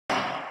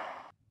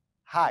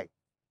Hi,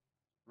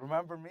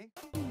 remember me?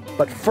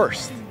 But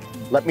first,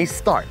 let me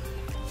start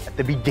at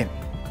the beginning.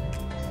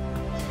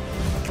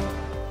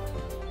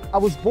 I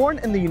was born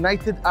in the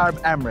United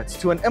Arab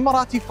Emirates to an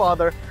Emirati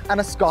father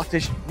and a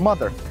Scottish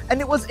mother.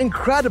 And it was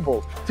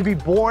incredible to be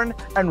born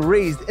and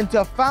raised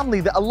into a family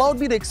that allowed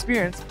me to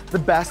experience the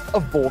best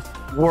of both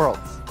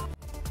worlds.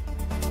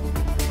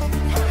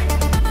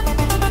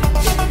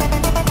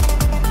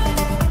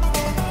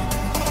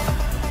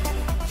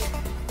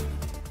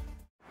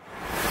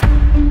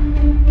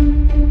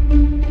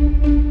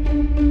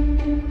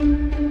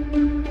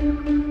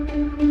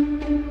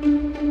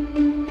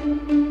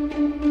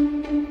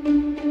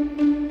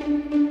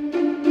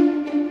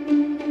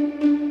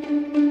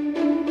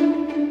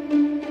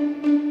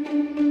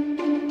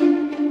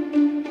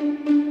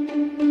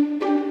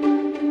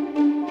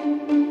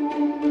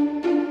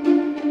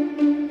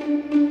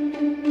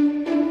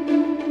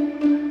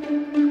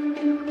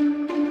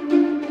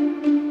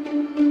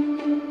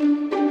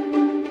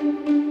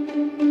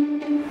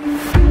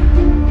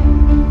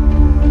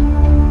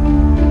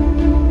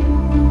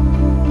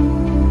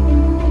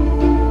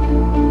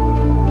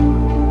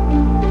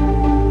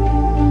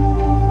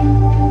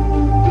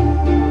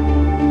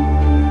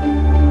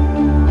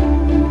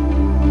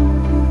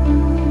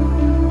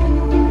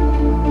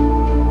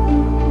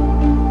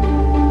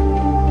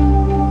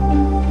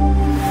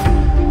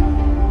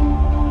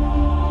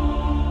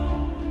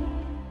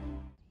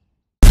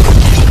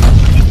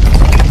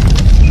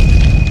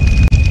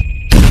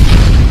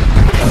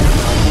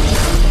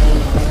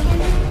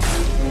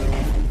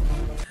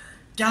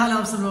 क्या हाल है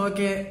आप सब लोगों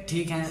के?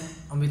 ठीक हैं,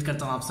 उम्मीद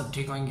करता हूँ आप सब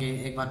ठीक होंगे।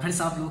 एक बार फिर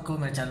से आप लोगों को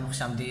मेरे चैनल में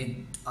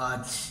खुशामदीद।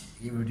 आज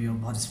ये वीडियो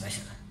बहुत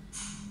स्पेशल है।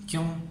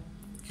 क्यों?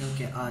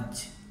 क्योंकि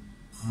आज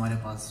हमारे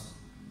पास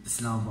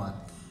इस्लामाबाद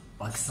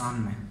पाकिस्तान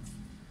में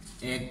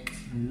एक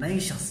नई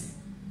शख्सियत,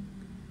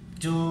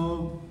 जो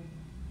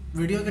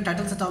वीडियो के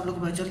टाइटल से तो आप लोगों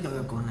को पता चल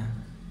गया कौन है,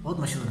 बहुत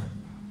मशहूर है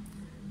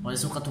और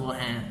इस वक्त वो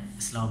हैं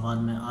इस्लामाबाद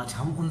में। आज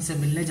हम उनसे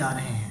मिलने जा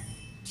रहे हैं,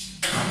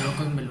 आप लोगों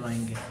को भी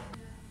मिलवाएंगे।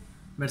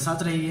 मेरे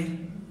साथ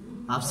रहिए,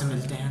 आपसे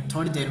मिलते हैं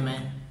थोड़ी देर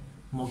में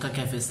मौका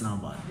कैफ़े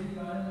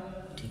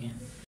इस्लामाबाद। ठीक है,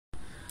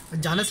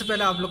 जाने से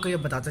पहले आप लोग को ये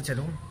बताता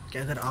चलूँ कि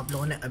अगर आप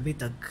लोगों ने अभी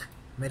तक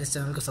मेरे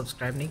चैनल को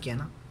सब्सक्राइब नहीं किया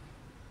ना,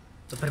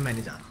 तो फिर मैं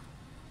नहीं जा रहा।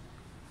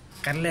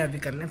 कर लें, अभी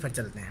कर लें, फिर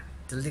चलते हैं।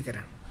 जल्दी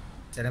करें,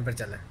 चलें फिर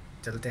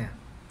चलते हैं।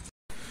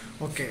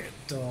 ओके,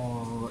 तो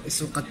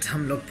इस वक्त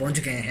हम लोग पहुँच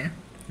गए हैं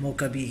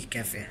मौका भी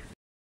कैफ़े।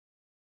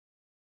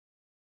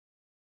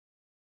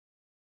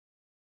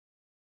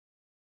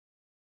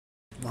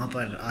 वहाँ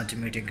पर आज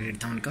मीट एंड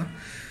ग्रीट था उनका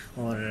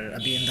और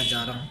अभी अंदर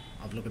जा रहा हूँ,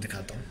 आप लोगों को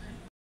दिखाता हूँ।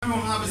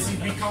 Have a seat,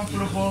 be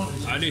comfortable.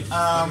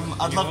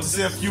 I'd love to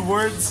say a few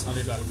words.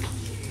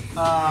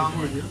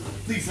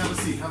 Please have a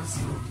seat, have a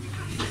seat.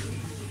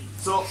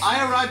 So I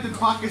arrived in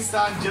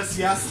Pakistan just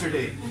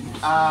yesterday.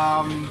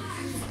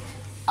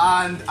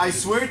 And I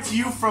swear to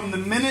you, from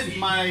the minute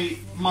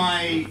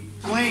my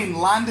plane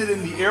landed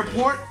in the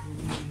airport,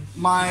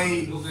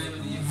 my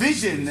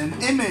vision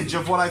and image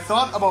of what I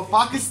thought about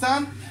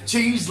Pakistan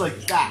changed like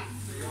that.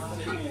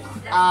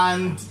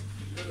 And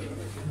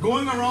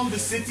going around the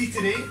city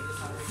today,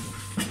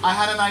 I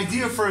had an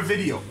idea for a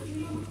video.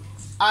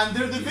 And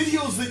they're the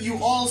videos that you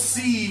all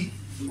see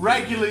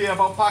regularly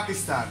about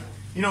Pakistan.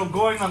 You know,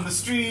 going on the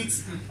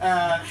streets,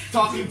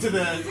 talking to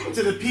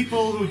the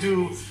people who do,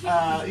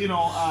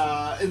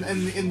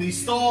 in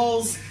these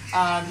stalls,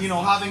 and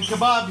having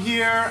kebab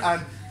here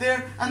and there.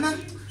 And then,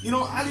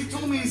 Ali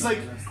told me, he's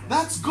like,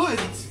 that's good,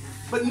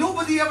 but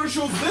nobody ever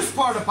shows this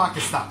part of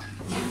Pakistan.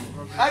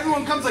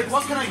 Everyone comes like,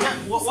 what can I get?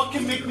 What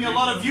can make me a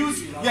lot of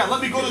views? Yeah,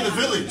 let me go to the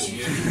village.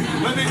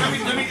 let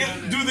me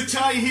do the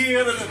chai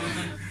here.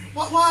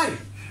 Why?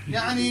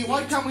 Yani,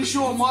 why can't we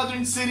show a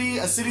modern city,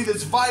 a city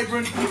that's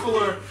vibrant, people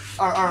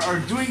are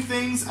doing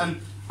things,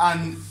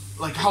 and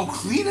like how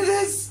clean it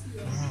is?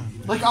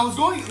 Like I was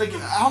going, like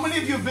how many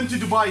of you have been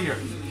to Dubai here?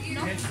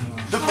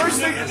 The first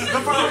thing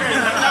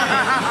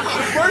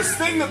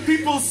that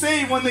people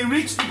say when they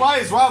reach Dubai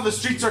is, wow, the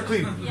streets are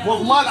clean.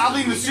 Wallah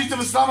al-Azim, the streets of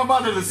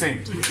Islamabad are the same.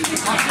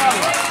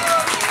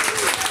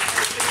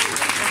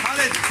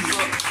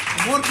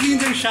 More clean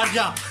than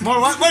Sharjah.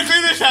 More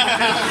clean than Sharjah.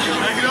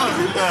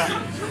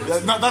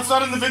 No, that's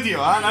not in the video.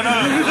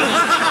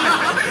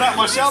 No,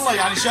 mashallah,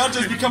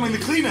 Sharjah is becoming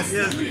the cleanest.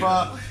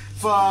 But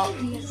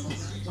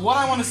what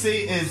I want to say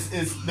is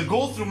the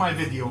goal through my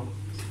video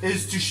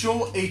is to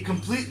show a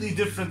completely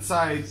different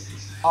side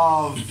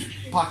of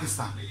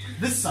Pakistan.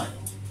 This side,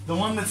 the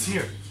one that's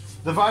here,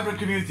 the vibrant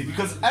community.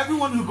 Because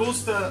everyone who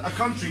goes to a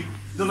country,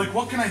 they're like,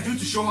 what can I do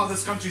to show how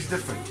this country is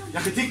different?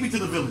 Take me to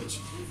the village.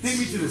 Take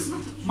me to this.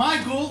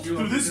 My goal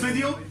through this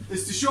video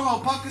is to show how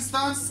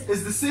Pakistan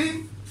is the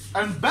same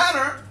and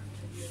better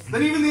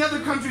than even the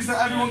other countries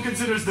that everyone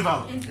considers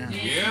developed.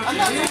 Yeah.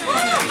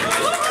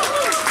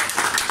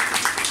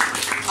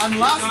 And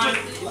last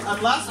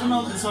but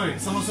not, sorry,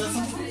 someone said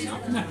something?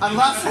 And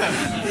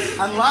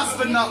last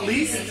but not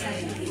least,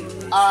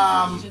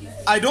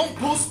 I don't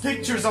post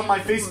pictures on my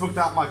Facebook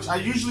that much. I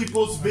usually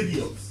post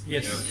videos.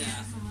 Yes.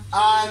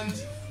 And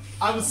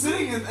I was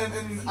sitting and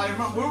I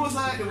remember, where was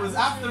I? It was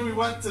after we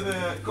went to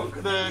the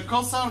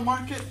Khalid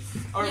market,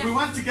 or we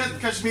went to get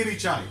Kashmiri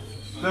chai,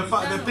 the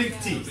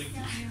pink tea.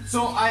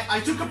 So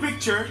I took a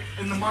picture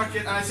in the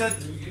market and I said,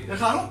 I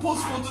don't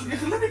post photos,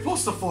 let me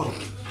post a photo.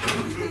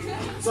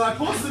 So I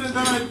posted it,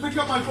 then I pick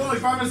up my phone like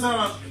 5 minutes later,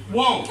 and I'm like,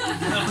 whoa!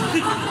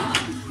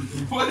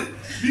 What?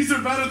 These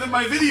are better than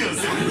my videos.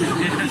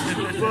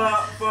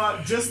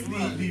 but just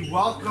the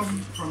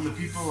welcome from the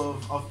people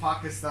of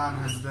Pakistan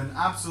has been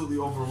absolutely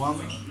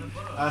overwhelming.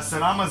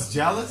 Salama's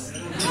jealous.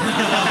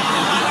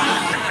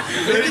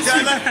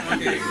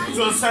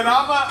 So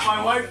Salama,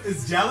 my wife,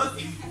 is jealous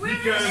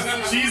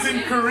because she's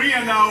in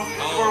Korea now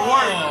for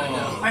work.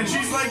 And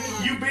she's like,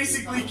 you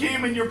basically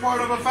came and you're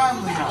part of a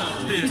family now.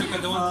 You took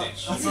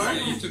advantage. Sorry?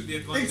 You took the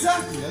advantage.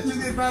 Exactly. I took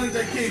the advantage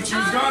I came. She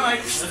was gone like,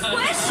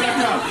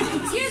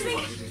 Excuse me.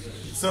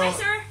 so, Hi,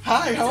 sir.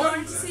 Hi, how are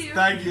you? Good to see you.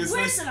 Thank you.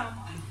 Where's Salam?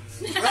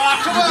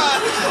 Come on!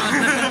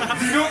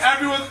 You know,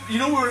 everyone,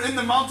 we're in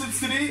the mountains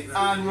today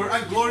and we're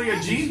at Gloria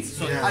Jeans.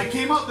 Yeah. I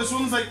came out, this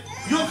woman's like,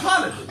 yo,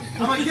 Khalid.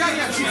 I'm like,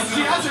 yeah. She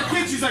has her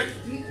kid, she's like,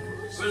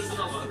 where's the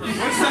number?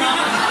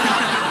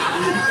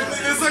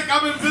 It's like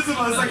I'm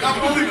invisible, it's like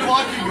I'm only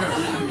blocking her.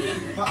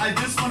 But I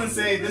just want to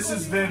say,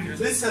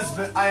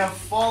 I have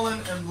fallen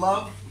in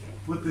love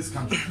with this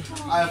country.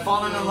 I have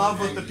fallen in love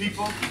with the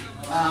people.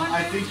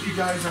 I think you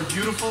guys are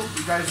beautiful,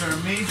 you guys are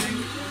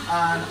amazing.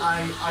 And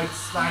I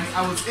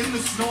was in the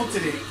snow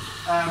today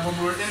when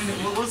we were in,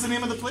 what was the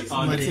name of the place?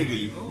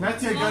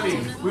 Natia Gully.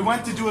 We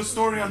went to do a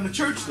story on the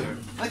church there.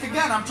 Like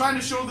again, I'm trying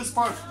to show this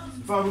part.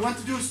 But we went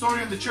to do a story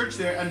on the church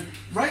there, and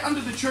right under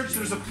the church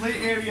there's a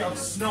play area of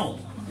snow.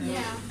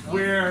 Yeah.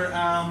 Where,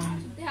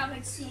 They have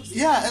like snow.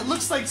 yeah, it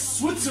looks like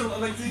Switzerland,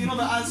 like, the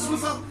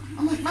Swiss Alps.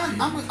 I'm like, man,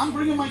 I'm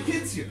bringing my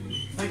kids here.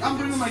 Like, I'm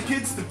bringing my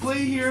kids to play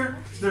here.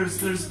 There's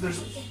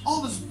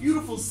all this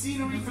beautiful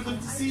scenery for them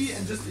to see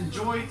and just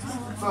enjoy.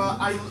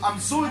 I'm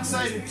so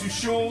excited to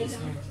show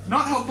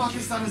not how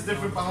Pakistan is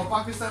different, but how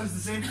Pakistan is the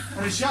same.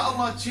 And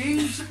inshallah,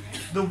 change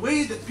the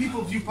way that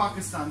people view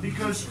Pakistan.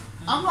 Because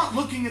I'm not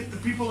looking at the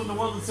people in the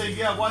world and saying,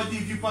 yeah, why do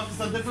you view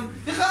Pakistan different?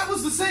 That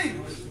was the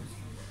same.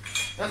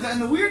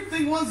 And the weird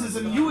thing is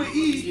in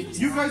UAE,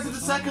 you guys are the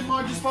second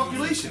largest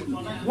population.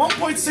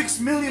 1.6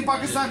 million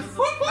Pakistan.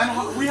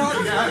 And we are,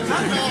 yeah,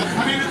 exactly.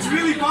 I mean, it's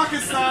really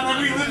Pakistan and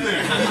we live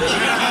there.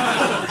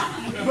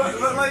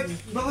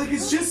 but like,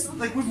 it's just,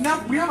 like, we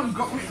haven't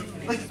got,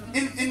 like,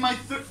 in my,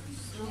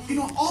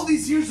 all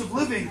these years of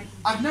living,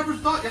 I've never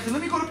thought,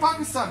 let me go to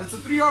Pakistan. It's a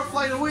 3-hour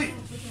flight away.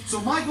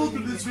 So my goal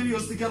through this video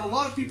is to get a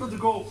lot of people to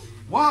go,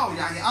 wow,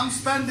 I'm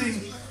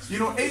spending,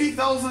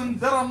 80,000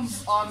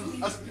 dirhams on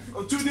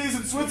 2 days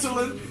in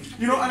Switzerland,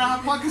 and I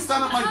have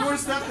Pakistan at my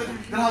doorstep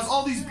that has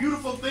all these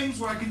beautiful things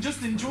where I can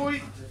just enjoy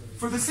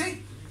for the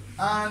sake.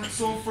 And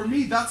so for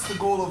me, that's the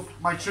goal of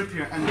my trip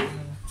here. And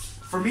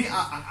for me,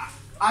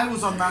 I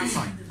was on that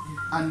side.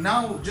 And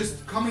now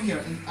just coming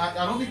here, and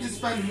I don't need to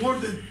spend more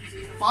than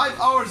 5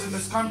 hours in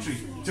this country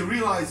to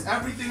realize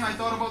everything I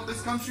thought about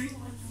this country,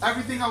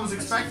 everything I was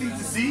expecting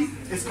to see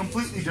is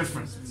completely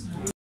different.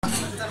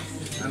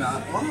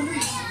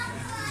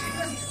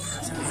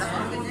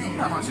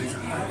 لا ما شيء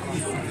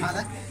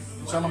حالك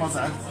ان شاء الله ما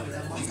زعلت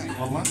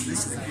والله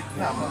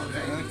لا ما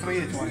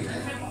فريت وايد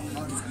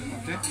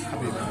اوكي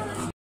حبيبي